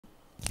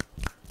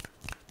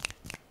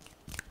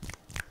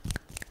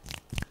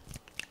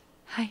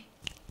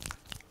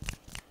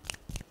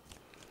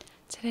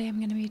Today I'm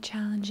going to be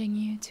challenging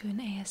you to an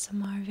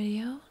ASMR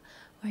video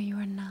where you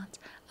are not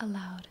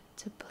allowed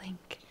to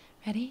blink.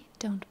 Ready?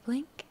 Don't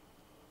blink.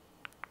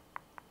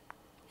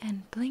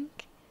 And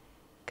blink.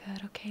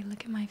 Good. Okay,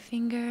 look at my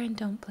finger and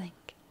don't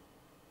blink.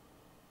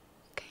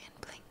 Okay,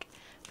 and blink.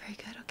 Very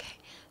good. Okay,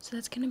 so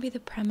that's going to be the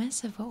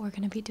premise of what we're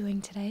going to be doing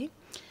today.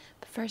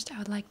 But first I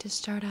would like to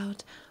start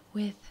out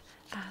with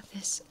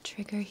this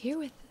trigger here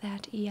with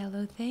that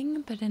yellow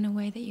thing, but in a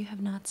way that you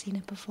have not seen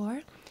it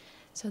before.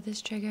 So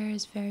this trigger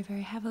is very,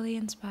 very heavily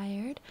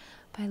inspired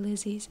by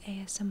Lizzie's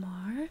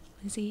ASMR,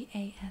 Lizzie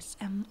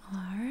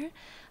ASMR.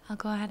 I'll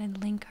go ahead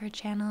and link her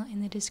channel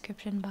in the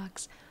description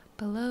box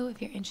below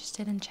if you're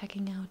interested in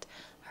checking out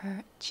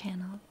her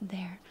channel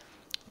there.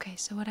 Okay,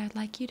 so what I'd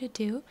like you to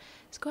do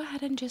is go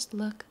ahead and just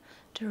look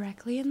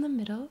directly in the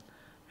middle,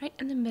 right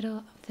in the middle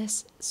of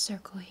this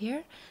circle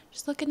here.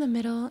 Just look in the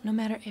middle, no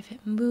matter if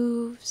it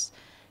moves,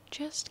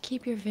 just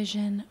keep your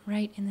vision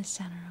right in the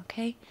center,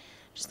 okay?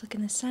 Just look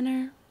in the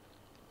center.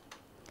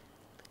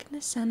 Look in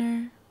the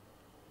center.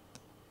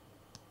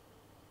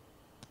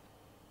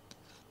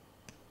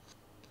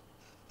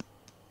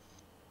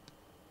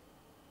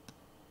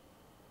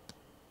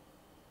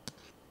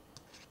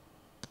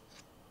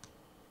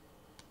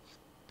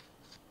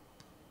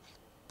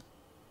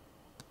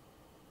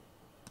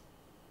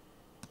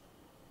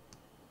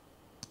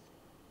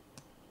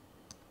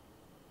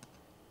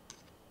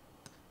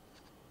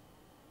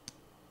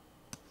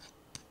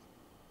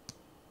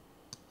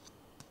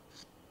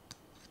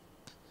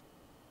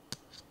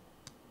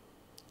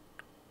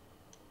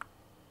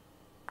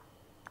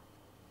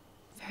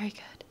 Very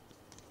good.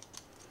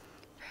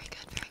 Very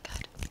good, very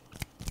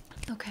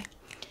good. Okay,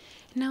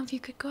 now if you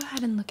could go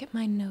ahead and look at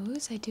my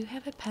nose. I do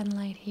have a pen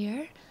light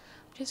here.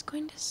 I'm just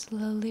going to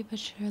slowly but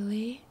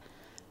surely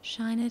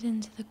shine it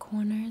into the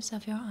corners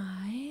of your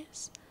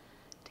eyes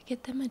to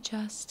get them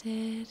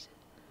adjusted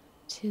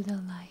to the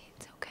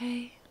light,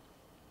 okay?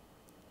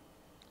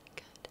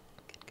 Good,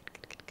 good, good,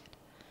 good, good, good.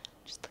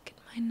 Just look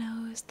at my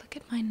nose, look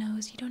at my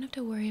nose. You don't have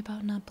to worry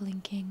about not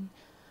blinking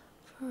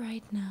for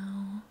right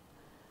now.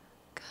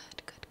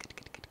 Good, good, good,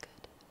 good, good,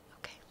 good.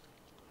 Okay.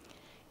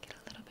 Get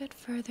a little bit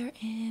further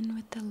in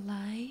with the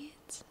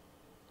light.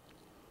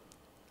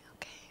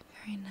 Okay,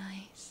 very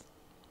nice.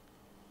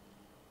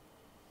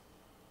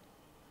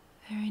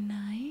 Very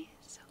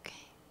nice.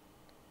 Okay.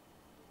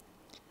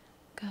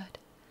 Good.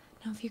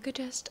 Now if you could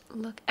just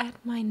look at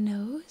my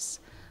nose,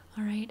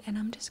 alright, and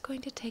I'm just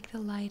going to take the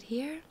light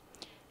here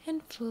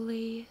and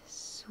fully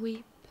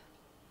sweep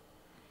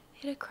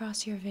it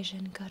across your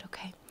vision. Good,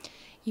 okay.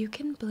 You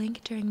can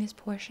blink during this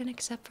portion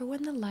except for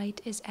when the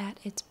light is at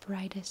its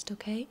brightest,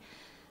 okay?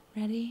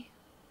 Ready?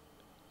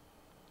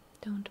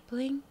 Don't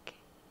blink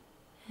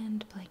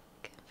and blink.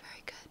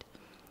 Very good.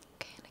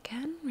 Okay, and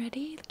again,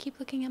 ready? Keep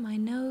looking at my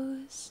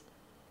nose.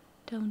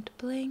 Don't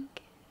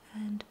blink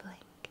and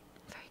blink.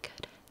 Very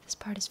good. This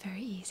part is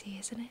very easy,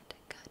 isn't it?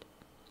 Good.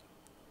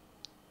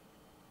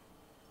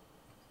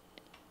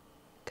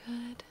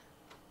 Good.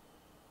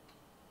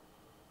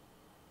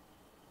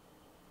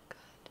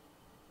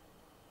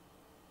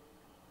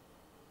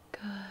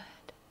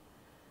 Good.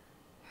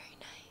 Very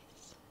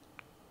nice.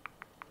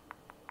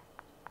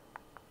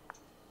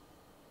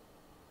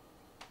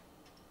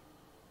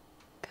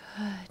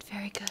 Good.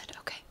 Very good.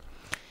 Okay.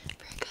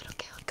 Very good.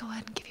 Okay, I'll go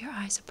ahead and give your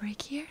eyes a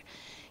break here.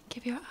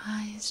 Give your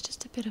eyes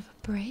just a bit of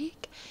a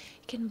break.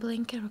 You can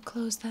blink or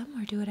close them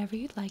or do whatever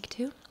you'd like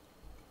to.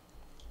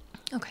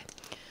 Okay.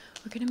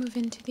 We're going to move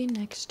into the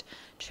next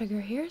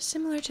trigger here.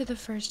 Similar to the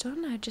first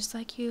one, I'd just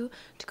like you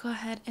to go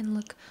ahead and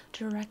look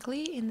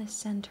directly in the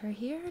center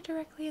here,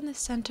 directly in the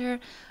center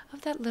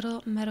of that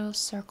little metal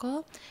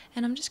circle.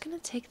 And I'm just going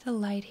to take the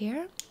light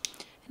here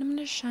and I'm going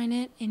to shine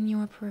it in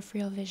your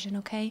peripheral vision,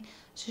 okay?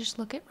 So just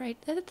look at right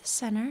at the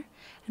center,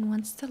 and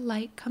once the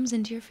light comes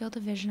into your field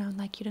of vision, I would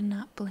like you to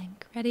not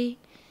blink. Ready?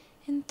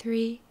 In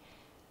 3,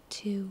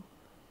 2,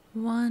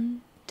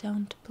 1.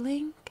 Don't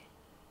blink.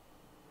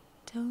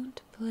 Don't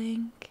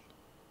blink.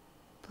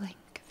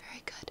 Blink.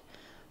 Very good.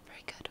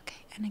 Very good.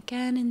 Okay. And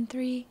again in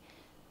 3,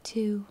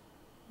 2,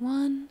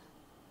 1.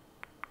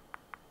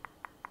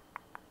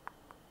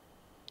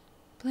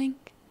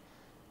 Blink.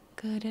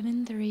 Good. And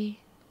in 3,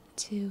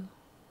 2,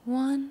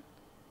 1.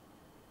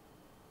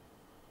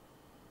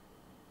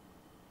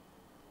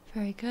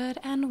 Very good.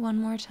 And one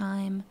more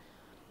time.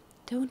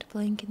 Don't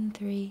blink in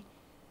 3,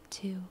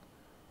 2,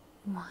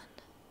 1.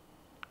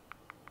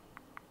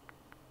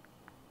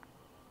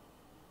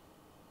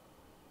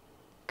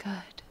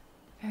 Good.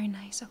 Very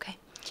nice. Okay.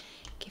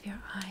 Give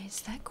your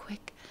eyes that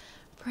quick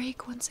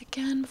break once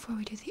again before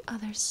we do the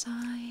other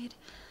side.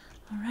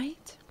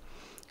 Alright.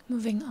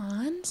 Moving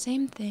on.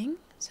 Same thing.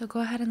 So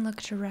go ahead and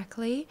look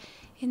directly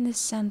in the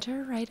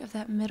center, right, of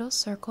that middle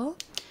circle.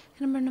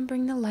 And I'm going to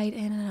bring the light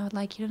in, and I would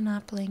like you to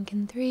not blink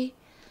in 3,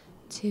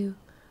 2,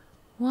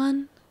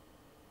 1.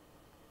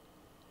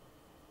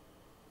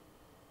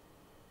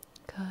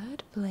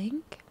 Good.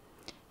 Blink.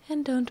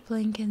 And don't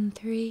blink in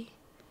 3,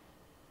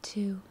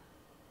 2,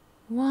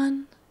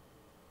 1.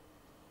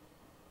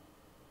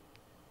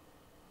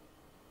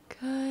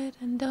 Good.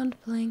 And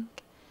don't blink.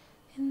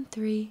 In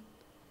 3,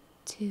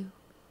 2,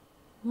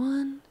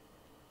 1.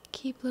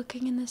 Keep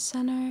looking in the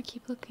center.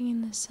 Keep looking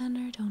in the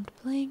center. Don't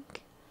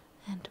blink.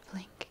 And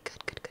blink.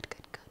 Good, good, good,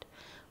 good, good.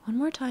 One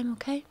more time,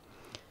 okay?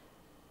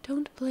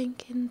 Don't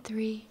blink in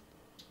 3,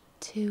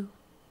 2,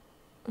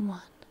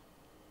 1.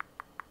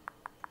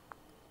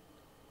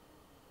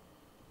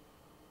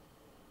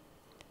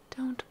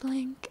 Don't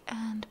blink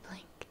and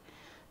blink.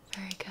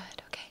 Very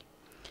good. Okay.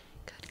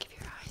 Good. Give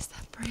your eyes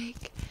that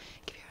break.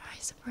 Give your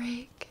eyes a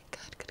break.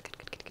 Good, good, good,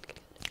 good, good, good,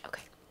 good.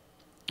 Okay.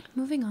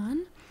 Moving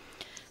on.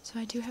 So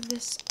I do have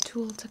this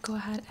tool to go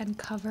ahead and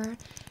cover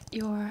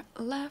your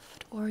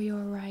left or your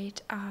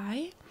right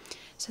eye.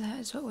 So that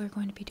is what we're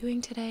going to be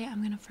doing today. I'm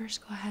going to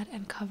first go ahead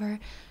and cover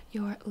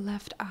your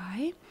left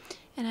eye.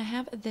 And I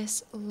have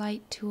this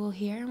light tool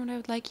here. And what I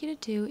would like you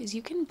to do is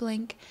you can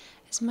blink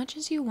as much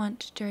as you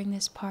want during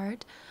this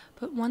part.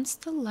 But once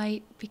the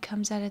light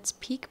becomes at its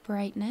peak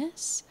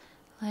brightness,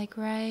 like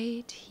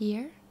right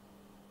here,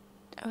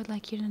 I would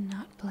like you to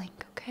not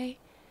blink, okay?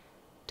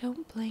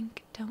 Don't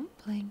blink, don't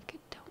blink,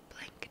 don't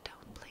blink,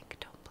 don't blink,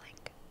 don't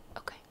blink.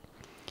 Okay,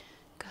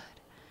 good.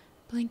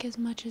 Blink as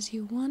much as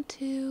you want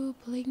to,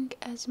 blink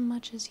as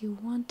much as you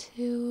want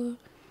to.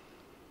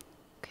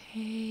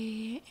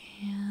 Okay,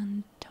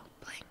 and don't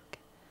blink.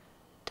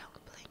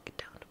 Don't blink,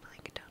 don't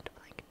blink, don't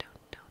blink,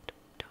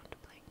 don't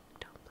blink,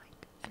 don't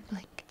blink, and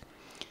blink.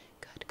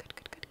 Good, good,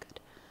 good, good, good.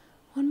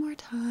 One more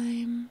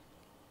time.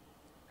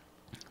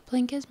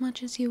 Blink as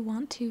much as you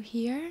want to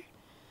here.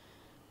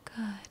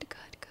 Good,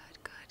 good, good,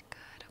 good,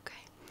 good.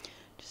 Okay.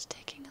 Just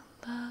taking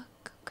a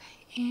look.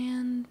 Okay,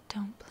 and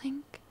don't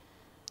blink.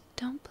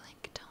 Don't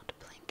blink, don't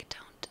blink,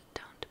 don't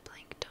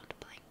blink, don't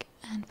blink,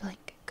 and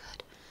blink.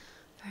 Good.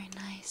 Very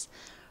nice.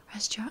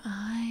 Rest your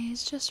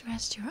eyes. Just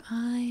rest your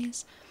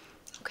eyes.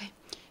 Okay.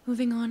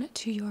 Moving on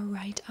to your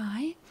right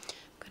eye.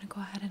 I'm going to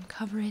go ahead and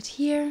cover it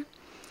here.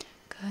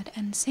 Good.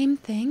 And same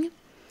thing.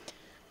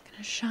 I'm going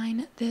to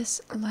shine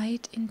this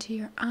light into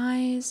your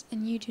eyes,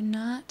 and you do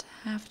not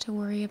have to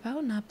worry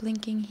about not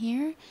blinking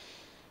here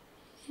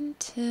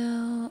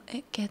until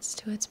it gets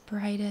to its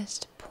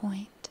brightest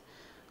point.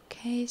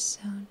 Okay,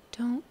 so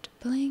don't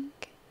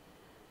blink,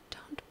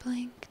 don't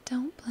blink,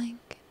 don't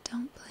blink,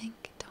 don't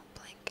blink, don't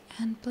blink,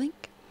 and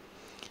blink.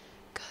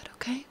 Good,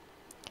 okay?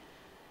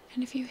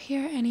 And if you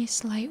hear any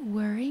slight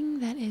whirring,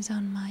 that is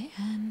on my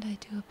end. I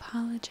do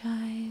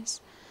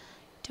apologize.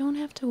 Don't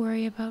have to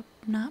worry about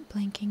not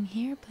blinking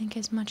here. Blink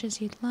as much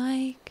as you'd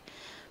like.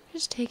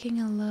 Just taking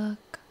a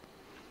look.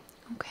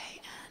 Okay,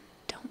 and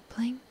don't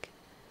blink.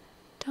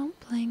 Don't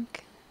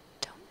blink.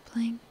 Don't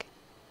blink.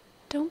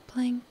 Don't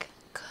blink.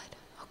 Good.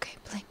 Okay,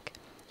 blink.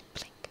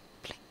 Blink.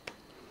 Blink.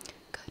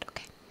 Good,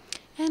 okay.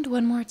 And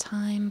one more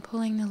time,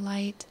 pulling the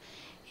light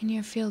in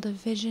your field of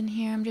vision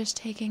here. I'm just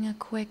taking a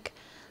quick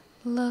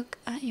look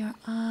at your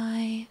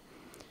eye.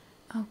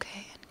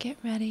 Okay, and get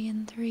ready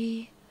in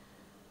 3,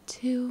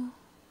 2,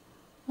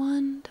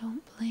 1.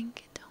 Don't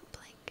blink, don't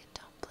blink,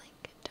 don't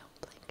blink,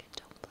 don't blink,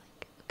 don't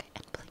blink. Okay,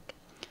 and blink.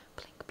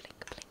 Blink,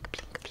 blink, blink,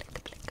 blink,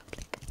 blink, blink,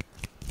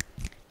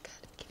 blink.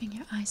 Good. Giving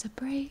your eyes a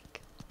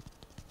break.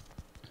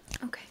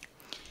 Okay.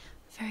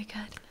 Very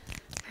good.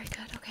 Very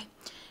good. Okay.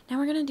 Now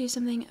we're going to do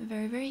something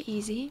very, very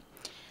easy.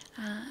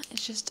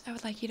 It's just, I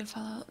would like you to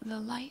follow the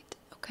light.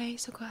 Okay,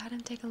 so go ahead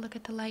and take a look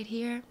at the light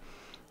here.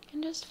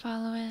 And just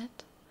follow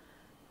it.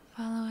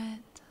 Follow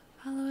it.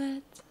 Follow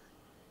it.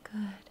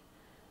 Good.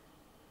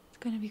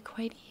 Going to be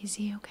quite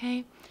easy,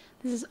 okay?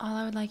 This is all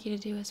I would like you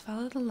to do is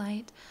follow the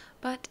light,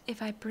 but if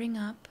I bring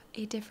up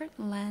a different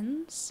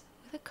lens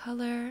with a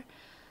color,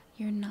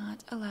 you're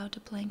not allowed to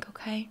blink,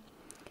 okay?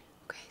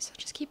 Okay, so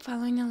just keep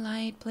following the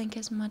light, blink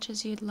as much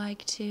as you'd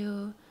like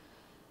to,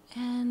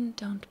 and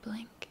don't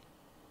blink.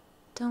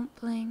 Don't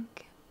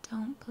blink,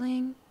 don't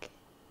blink,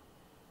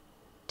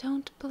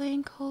 don't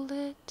blink, hold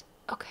it.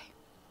 Okay,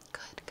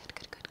 good, good,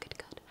 good, good, good,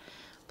 good.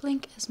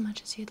 Blink as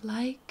much as you'd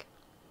like.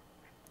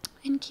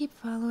 And keep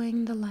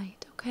following the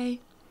light, okay?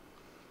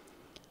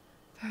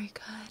 Very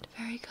good,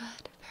 very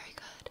good, very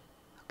good.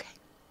 Okay.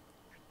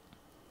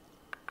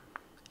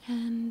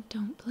 And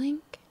don't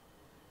blink.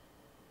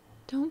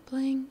 Don't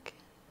blink.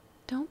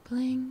 Don't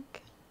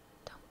blink.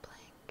 Don't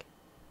blink.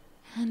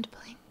 And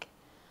blink.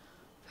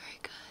 Very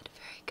good,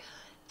 very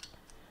good.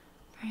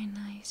 Very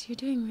nice. You're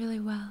doing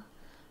really well.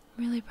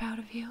 I'm really proud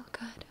of you.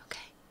 Good,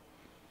 okay.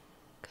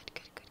 Good,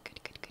 good, good,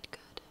 good, good, good,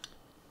 good.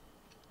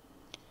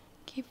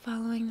 Keep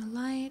following the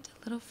light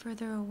a little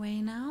further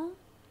away now.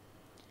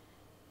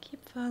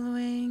 Keep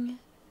following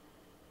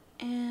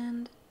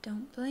and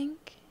don't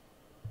blink.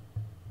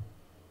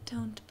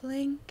 Don't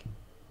blink.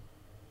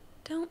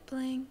 Don't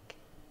blink.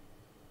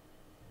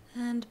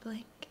 And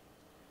blink.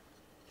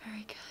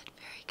 Very good,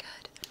 very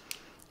good.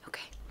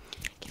 Okay,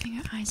 giving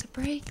your eyes a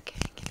break.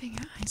 Giving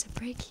your eyes a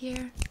break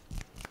here.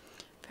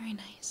 Very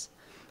nice.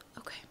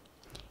 Okay,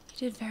 you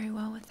did very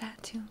well with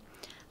that too.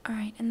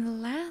 Alright, and the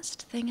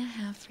last thing I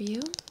have for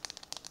you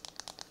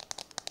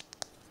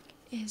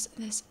is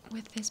this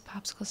with this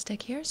popsicle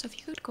stick here. So if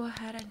you could go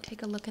ahead and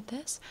take a look at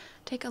this.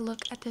 Take a look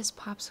at this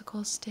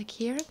popsicle stick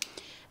here.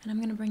 And I'm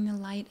going to bring the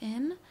light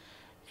in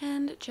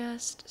and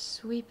just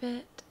sweep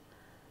it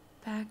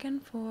back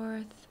and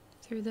forth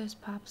through this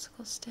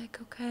popsicle stick,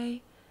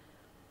 okay?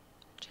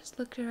 Just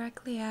look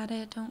directly at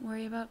it. Don't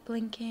worry about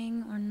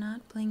blinking or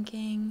not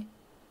blinking.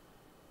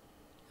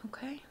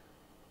 Okay?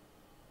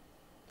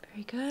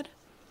 Very good.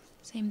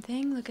 Same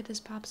thing, look at this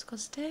popsicle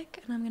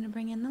stick, and I'm going to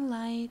bring in the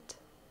light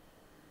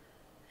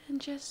and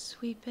just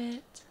sweep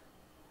it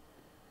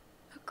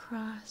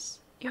across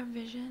your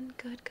vision.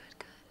 Good, good,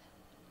 good.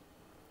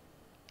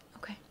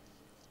 Okay,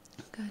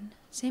 good.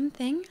 Same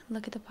thing,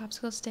 look at the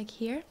popsicle stick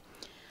here.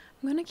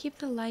 I'm going to keep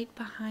the light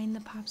behind the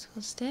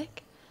popsicle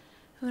stick.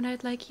 And what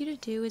I'd like you to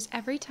do is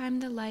every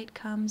time the light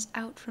comes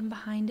out from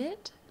behind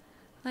it,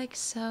 like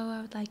so,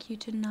 I would like you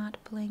to not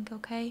blink,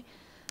 okay?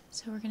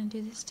 So we're going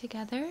to do this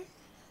together.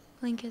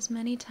 Blink as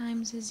many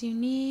times as you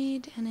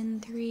need, and in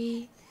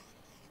 3,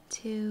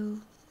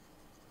 2,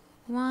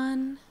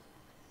 1,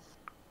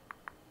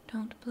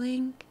 don't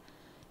blink,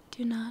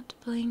 do not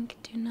blink,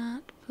 do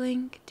not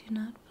blink, do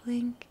not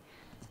blink,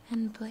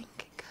 and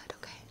blink. Good,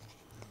 okay.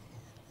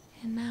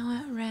 And now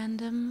at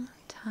random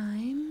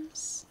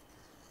times,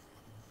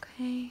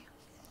 okay,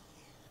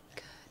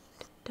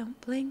 good. Don't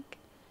blink,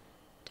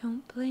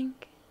 don't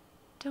blink,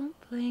 don't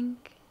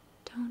blink,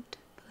 don't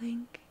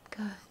blink,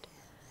 good.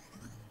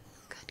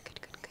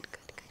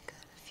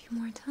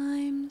 More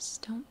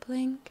times. Don't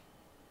blink.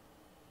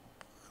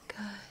 Good.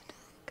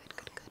 Good,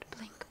 good, good.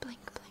 Blink, blink,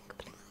 blink,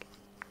 blink.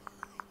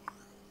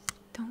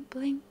 Don't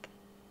blink.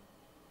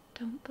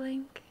 Don't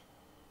blink.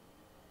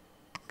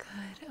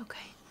 Good.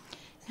 Okay.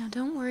 Now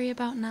don't worry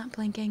about not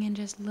blinking and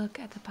just look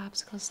at the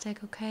popsicle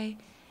stick, okay?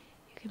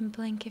 You can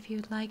blink if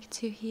you'd like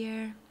to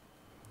here.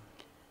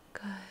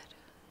 Good.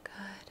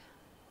 Good.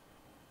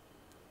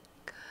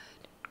 Good.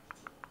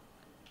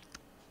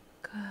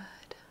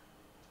 Good.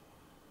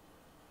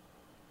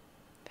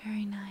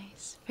 Very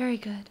nice. Very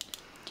good.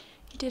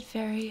 You did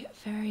very,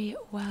 very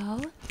well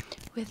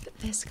with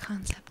this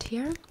concept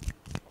here.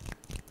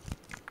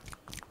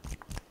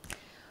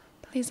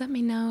 Please let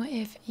me know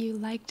if you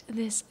liked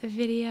this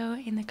video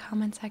in the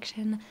comment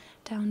section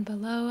down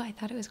below. I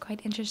thought it was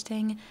quite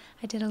interesting.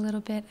 I did a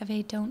little bit of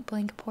a don't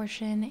blink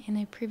portion in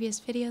a previous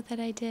video that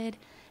I did,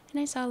 and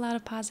I saw a lot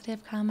of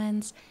positive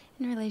comments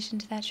in relation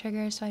to that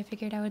trigger, so I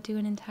figured I would do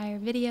an entire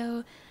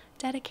video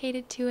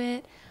dedicated to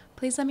it.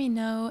 Please let me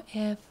know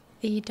if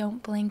the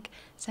don't blink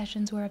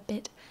sessions were a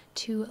bit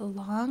too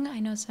long. I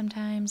know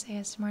sometimes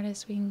as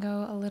artists we can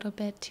go a little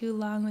bit too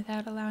long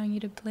without allowing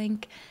you to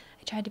blink.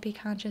 I tried to be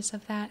conscious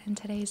of that in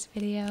today's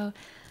video.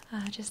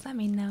 Just let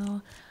me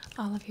know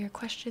all of your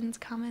questions,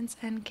 comments,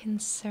 and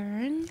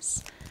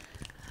concerns.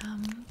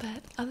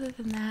 But other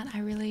than that, I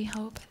really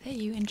hope that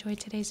you enjoyed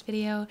today's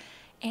video,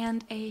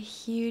 and a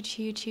huge,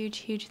 huge, huge,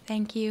 huge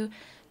thank you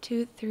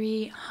to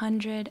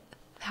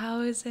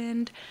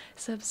 300,000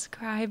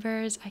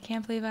 subscribers. I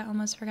can't believe I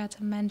almost forgot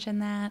to mention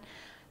that.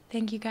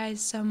 Thank you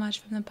guys so much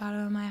from the bottom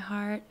of my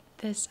heart.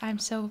 I'm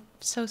so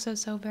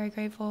very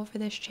grateful for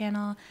this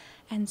channel,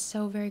 and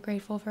so very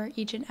grateful for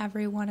each and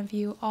every one of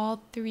you,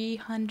 all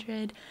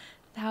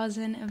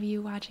 300,000 of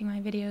you watching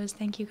my videos.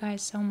 Thank you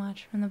guys so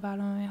much from the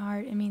bottom of my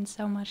heart. It means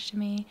so much to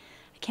me.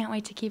 I can't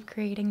wait to keep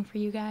creating for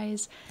you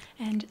guys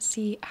and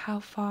see how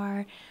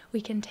far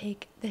we can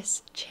take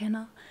this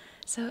channel.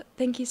 So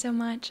thank you so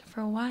much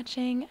for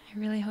watching. I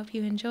really hope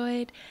you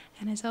enjoyed,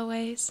 and as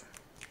always,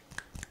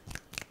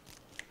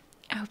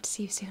 I hope to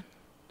see you soon.